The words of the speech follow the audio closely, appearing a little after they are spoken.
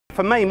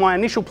For me, my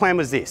initial plan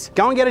was this: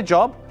 go and get a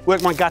job,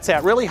 work my guts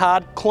out really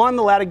hard, climb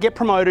the ladder, get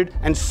promoted,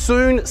 and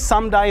soon,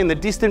 someday in the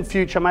distant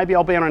future, maybe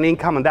I'll be on an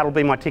income and that'll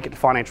be my ticket to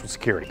financial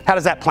security. How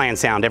does that plan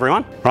sound,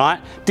 everyone?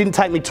 Right? Didn't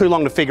take me too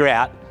long to figure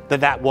out that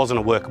that wasn't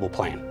a workable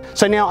plan.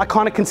 So now I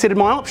kind of considered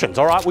my options.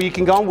 All right, well, you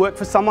can go and work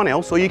for someone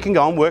else, or you can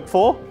go and work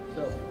for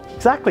yourself.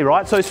 Exactly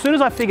right. So as soon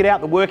as I figured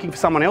out that working for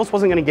someone else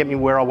wasn't going to get me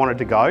where I wanted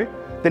to go,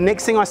 the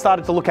next thing I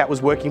started to look at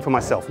was working for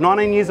myself.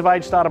 19 years of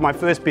age, started my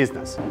first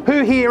business.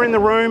 Who here in the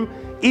room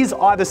is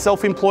either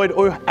self-employed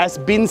or has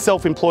been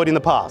self-employed in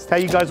the past? How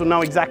you guys will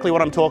know exactly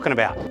what I'm talking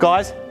about.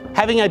 Guys,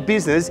 having a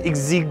business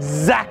is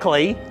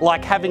exactly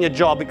like having a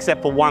job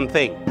except for one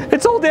thing.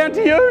 It's all down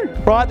to you,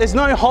 right? There's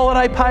no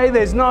holiday pay,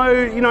 there's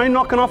no,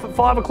 knocking off at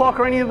 5 o'clock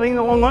or anything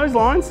along those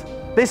lines.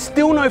 There's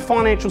still no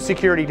financial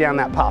security down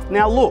that path.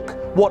 Now look,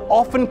 what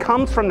often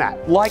comes from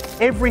that, like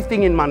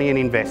everything in money and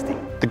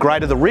investing, the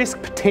greater the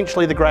risk,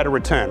 potentially the greater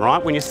return,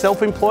 right? When you're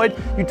self-employed,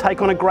 you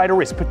take on a greater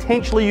risk.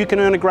 Potentially you can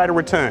earn a greater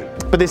return,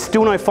 but there's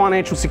still no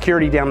financial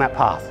security down that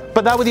path.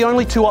 But they were the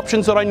only two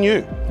options that I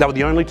knew. They were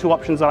the only two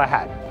options that I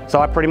had.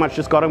 So I pretty much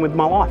just got on with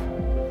my life.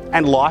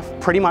 And life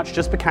pretty much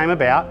just became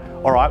about,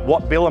 all right,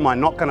 what bill am I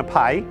not gonna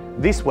pay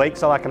this week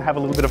so I can have a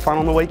little bit of fun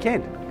on the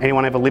weekend?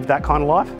 Anyone ever lived that kind of life?